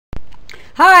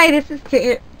Hi, this is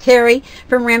Terry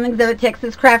from Ramblings of a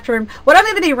Texas Craft Room. What I'm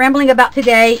going to be rambling about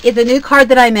today is a new card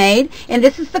that I made, and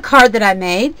this is the card that I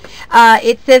made.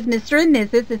 It says Mr. and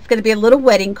Mrs. It's going to be a little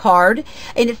wedding card,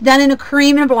 and it's done in a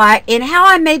cream and black. And how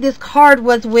I made this card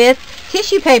was with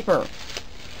tissue paper.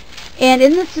 And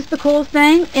isn't this just the coolest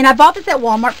thing? And I bought this at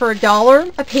Walmart for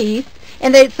 $1 a piece,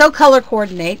 and they so color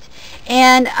coordinate.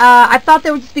 And I thought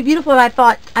they would just be beautiful, and I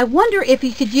thought, I wonder if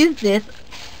you could use this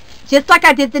just like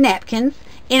I did the napkins,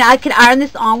 and I could iron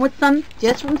this on with some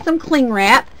cling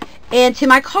wrap and to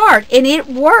my card, and it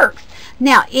works.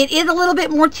 Now, it is a little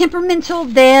bit more temperamental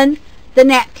than the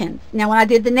napkins. Now, when I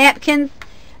did the napkins,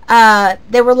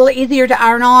 they were a little easier to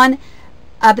iron on,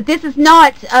 but this is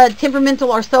not temperamental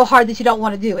or so hard that you don't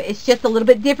want to do it. It's just a little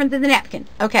bit different than the napkins.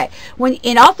 Okay,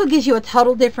 it also gives you a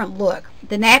total different look.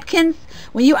 The napkins,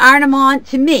 when you iron them on,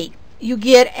 to me, you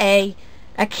get a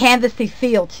canvasy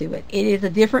feel to it. It is a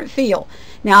different feel.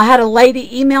 Now, I had a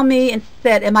lady email me and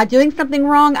said, am I doing something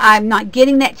wrong? I'm not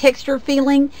getting that texture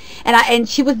feeling. And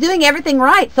she was doing everything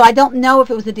right, so I don't know if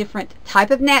it was a different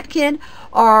type of napkin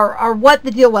or what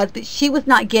the deal was, but she was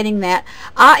not getting that.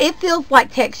 It feels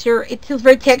like texture. It feels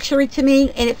very textury to me,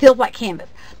 and it feels like canvas.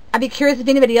 I'd be curious if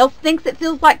anybody else thinks it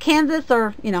feels like canvas,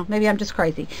 or, maybe I'm just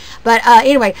crazy. But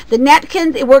anyway, the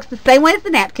napkins, it works the same way as the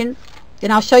napkins.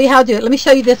 And I'll show you how to do it. Let me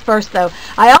show you this first, though.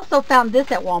 I also found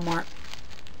this at Walmart.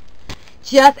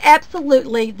 Just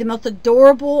absolutely the most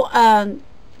adorable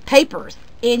papers.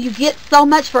 And you get so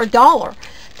much for $1.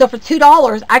 So for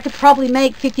 $2, I could probably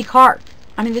make 50 cards.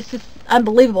 I mean, it's just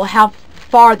unbelievable how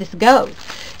far this goes.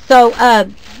 So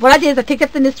what I did is I picked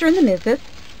up the Mr. and the Mrs.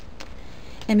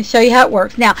 Let me show you how it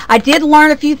works. Now, I did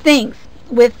learn a few things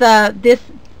with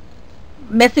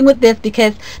messing with this,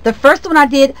 because the first one I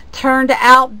did turned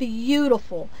out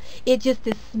beautiful. It just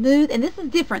is smooth, and this is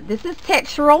different. This is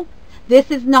textural.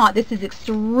 This is not. This is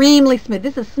extremely smooth.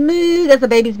 This is smooth as a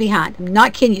baby's behind. I'm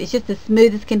not kidding you. It's just as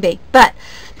smooth as can be. But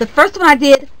the first one I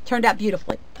did turned out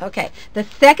beautifully. Okay. The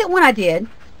second one I did,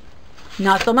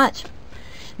 not so much.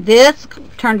 This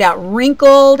turned out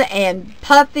wrinkled and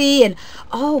puffy, and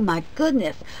oh my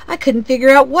goodness, I couldn't figure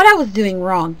out what I was doing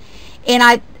wrong.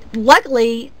 And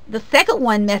luckily, the second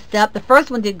one messed up. The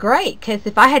first one did great, because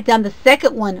if I had done the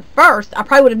second one first, I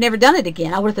probably would have never done it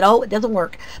again. I would have said, oh, it doesn't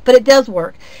work. But it does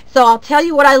work. So I'll tell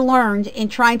you what I learned in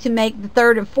trying to make the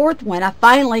third and fourth one. I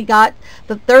finally got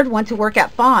the third one to work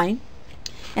out fine.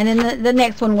 And then the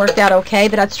next one worked out okay.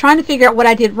 But I was trying to figure out what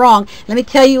I did wrong. Let me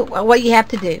tell you what you have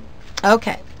to do.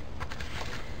 Okay.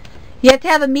 You have to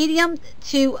have a medium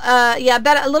to,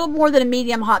 about a little more than a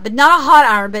medium hot. But not a hot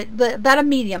iron, but about a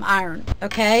medium iron.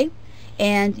 Okay?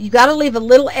 And you got to leave a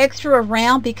little extra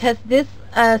around, because this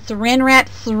saran wrap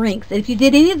shrinks. And if you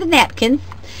did any of the napkins,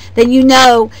 then you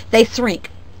know they shrink.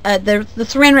 The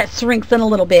saran wrap shrinks in a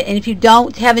little bit. And if you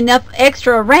don't have enough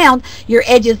extra around, your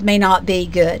edges may not be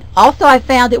good. Also, I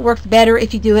found it works better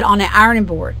if you do it on an ironing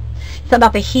board. Something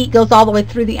about the heat goes all the way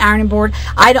through the ironing board.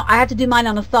 I have to do mine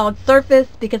on a solid surface,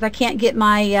 because I can't get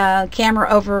my camera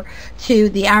over to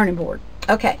the ironing board.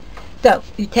 Okay, so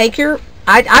you take your,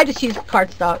 I just use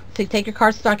cardstock. So you take your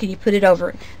cardstock and you put it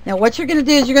over it. Now what you're going to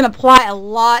do is you're going to apply a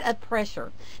lot of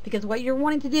pressure, because what you're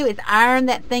wanting to do is iron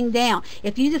that thing down.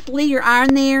 If you just leave your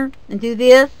iron there and do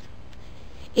this,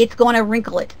 it's going to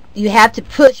wrinkle it. You have to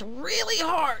push really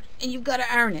hard, and you've got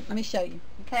to iron it. Let me show you.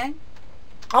 Okay.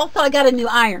 Also, I got a new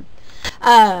iron.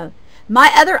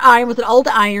 My other iron was an old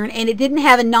iron, and it didn't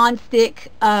have a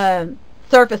non-stick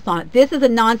surface on it. This is a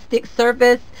non-stick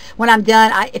surface. When I'm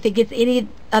done, if it gets any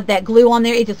of that glue on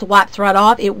there, it just wipes right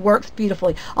off. It works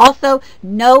beautifully. Also,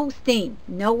 no steam,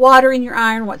 no water in your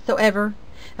iron whatsoever.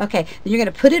 Okay, then you're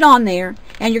going to put it on there,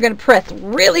 and you're going to press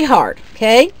really hard,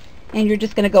 okay? And you're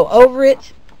just going to go over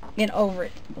it and over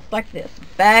it, just like this,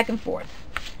 back and forth.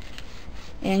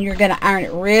 And you're going to iron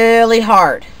it really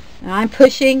hard. And I'm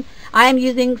pushing. I am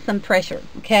using some pressure,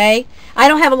 okay? I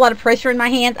don't have a lot of pressure in my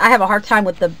hands. I have a hard time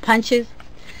with the punches,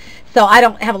 so I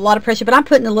don't have a lot of pressure, but I'm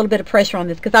putting a little bit of pressure on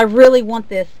this, because I really want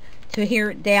this to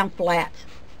adhere down flat,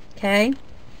 okay?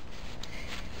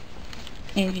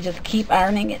 And you just keep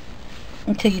ironing it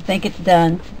until you think it's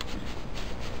done.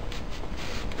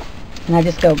 And I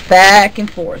just go back and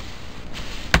forth,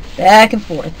 back and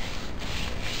forth.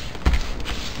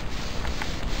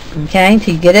 Okay,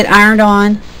 until you get it ironed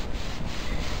on.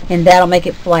 And that'll make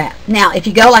it flat. Now, if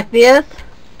you go like this,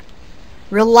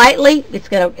 real lightly, it's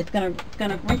gonna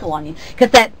wrinkle on you,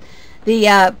 because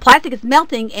the plastic is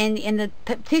melting, and the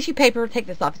tissue paper. Take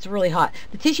this off. It's really hot.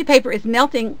 The tissue paper is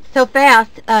melting so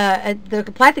fast.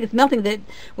 The plastic is melting that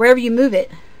wherever you move it.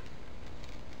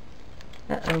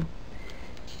 Oh,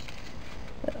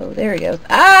 there he goes.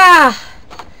 Ah.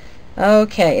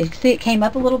 Okay, you see it came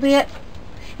up a little bit,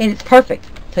 and it's perfect.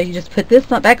 So you just put this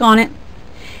back on it,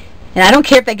 and I don't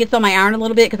care if that gets on my iron a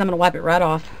little bit because I'm going to wipe it right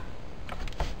off.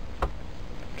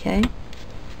 Okay,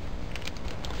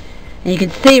 and you can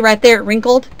see right there it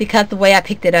wrinkled because of the way I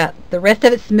picked it up. The rest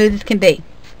of it smooth as can be.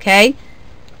 Okay,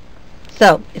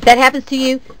 so if that happens to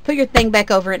you, put your thing back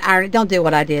over and iron it. Don't do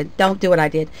what I did. Don't do what I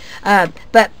did.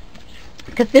 But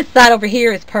because this side over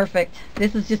here is perfect.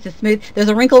 This is just as smooth. There's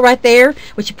a wrinkle right there,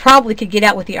 which you probably could get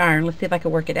out with the iron. Let's see if I can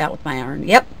work it out with my iron.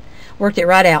 Yep, worked it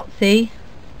right out. See?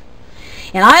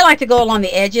 And I like to go along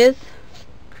the edges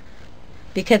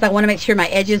because I want to make sure my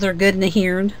edges are good and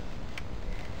adhered.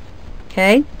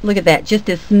 Okay, look at that. Just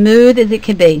as smooth as it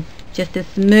can be. Just as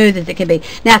smooth as it can be.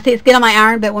 Now, see, it's good on my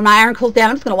iron, but when my iron cools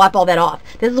down, I'm just going to wipe all that off.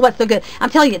 This is what's so good. I'm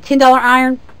telling you, $10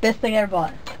 iron, best thing I ever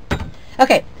bought.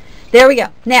 Okay, there we go.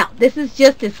 Now, this is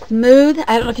just as smooth.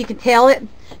 I don't know if you can tell it.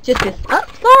 Just as, oh,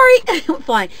 sorry, I'm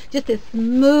flying. Just as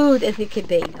smooth as it could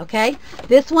be, okay?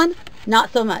 This one,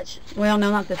 not so much. Well, no,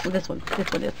 not this one. This one.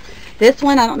 This one is. This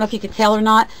one, I don't know if you can tell or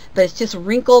not, but it's just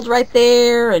wrinkled right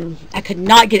there, and I could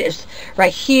not get it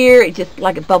right here. It just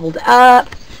like it bubbled up.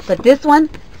 But this one,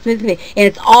 smooth as can be. And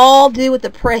it's all due with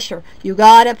the pressure. You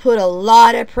got to put a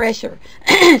lot of pressure.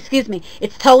 Excuse me.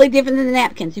 It's totally different than the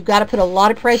napkins. You got to put a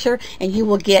lot of pressure, and you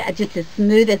will get just as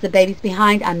smooth as the baby's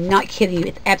behind. I'm not kidding you.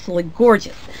 It's absolutely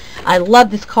gorgeous. I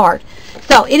love this card.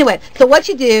 So anyway, so what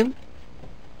you do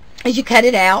is you cut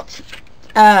it out.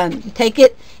 You take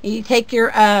it, and you take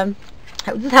your,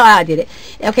 this is how I did it.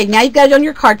 Okay, now you've got it on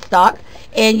your cardstock,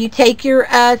 and you take your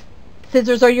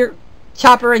scissors or your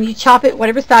chopper, and you chop it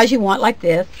whatever size you want, like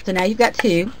this. So now you've got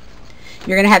two.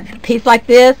 You're going to have a piece like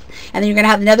this, and then you're going to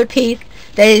have another piece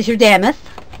that is your damask.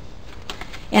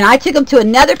 And I took them to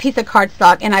another piece of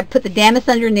cardstock, and I put the damask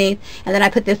underneath, and then I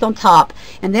put this on top.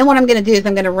 And then what I'm going to do is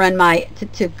I'm going to run my,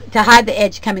 to hide the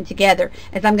edge coming together,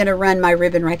 is I'm going to run my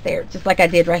ribbon right there, just like I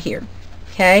did right here.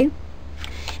 Okay?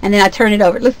 And then I turn it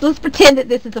over. Let's pretend that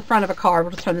this is the front of a card.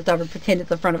 We'll just turn this over and pretend it's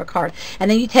the front of a card. And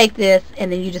then you take this,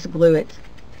 and then you just glue it.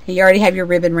 And you already have your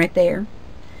ribbon right there.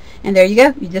 And there you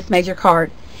go. You just made your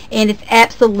card. And it's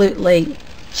absolutely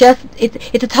just,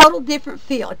 it's a total different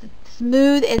feel. It's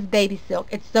smooth as baby silk.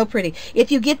 It's so pretty.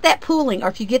 If you get that pooling, or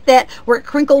if you get that where it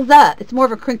crinkles up, it's more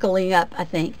of a crinkling up, I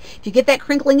think. If you get that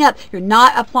crinkling up, you're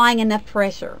not applying enough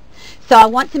pressure. So I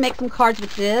want to make some cards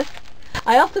with this.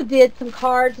 I also did some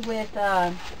cards with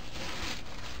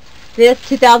this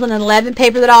 2011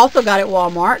 paper that I also got at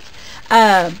Walmart.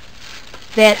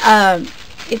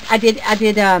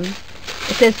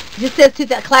 It says, just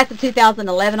says class of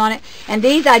 2011 on it. And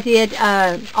these I did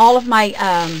all of my,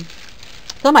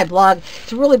 it's on my blog.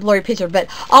 It's a really blurry picture, but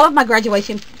all of my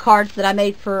graduation cards that I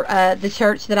made for the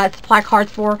church that I supply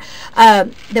cards for,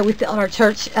 that we sell at our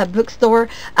church bookstore,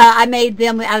 I made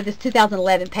them out of this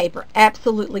 2011 paper.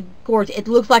 Absolutely gorgeous. It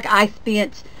looks like I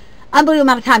spent unbelievable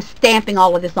amount of time stamping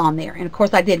all of this on there, and of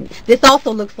course I didn't. This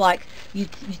also looks like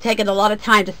you've taken a lot of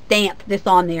time to stamp this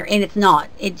on there, and it's not.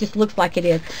 It just looks like it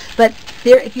is. But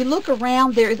there, if you look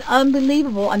around, there is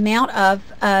unbelievable amount of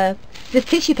this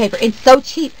tissue paper. It's so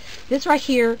cheap. This right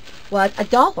here was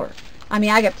 $1. I mean,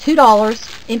 I got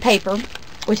 $2 in paper,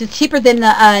 which is cheaper than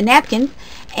the napkins,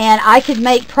 and I could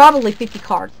make probably 50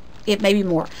 cards, if maybe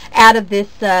more, out of this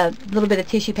little bit of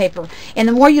tissue paper. And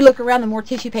the more you look around, the more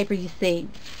tissue paper you see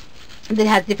that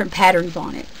has different patterns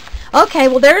on it. Okay,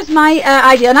 well, there's my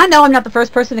idea. And I know I'm not the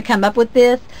first person to come up with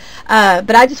this,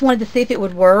 but I just wanted to see if it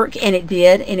would work, and it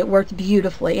did, and it worked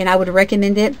beautifully, and I would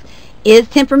recommend it. Is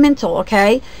temperamental,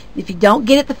 okay? If you don't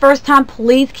get it the first time,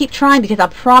 please keep trying, because I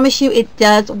promise you it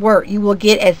does work. You will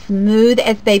get as smooth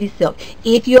as baby silk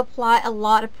if you apply a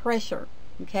lot of pressure,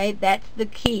 okay? That's the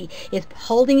key, is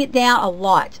holding it down a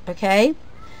lot, okay?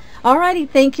 Alrighty,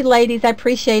 thank you, ladies. I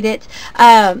appreciate it.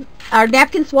 Our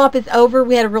napkin swap is over.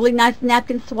 We had a really nice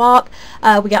napkin swap.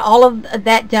 We got all of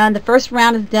that done. The first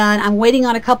round is done. I'm waiting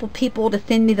on a couple people to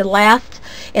send me the last,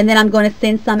 and then I'm going to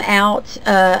send some out.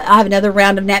 I have another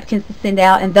round of napkins to send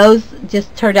out, and those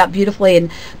just turned out beautifully,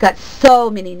 and got so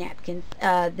many napkins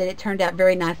that it turned out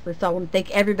very nicely. So I want to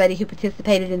thank everybody who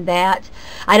participated in that.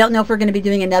 I don't know if we're going to be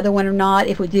doing another one or not.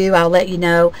 If we do, I'll let you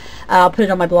know. I'll put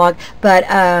it on my blog.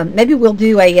 But maybe we'll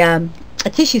do a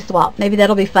tissue swap. Maybe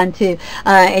that'll be fun too,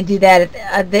 and do that.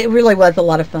 It really was a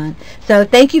lot of fun. So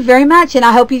thank you very much, and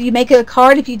I hope you make a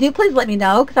card. If you do, please let me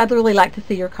know, because I'd really like to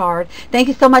see your card. Thank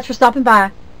you so much for stopping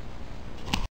by.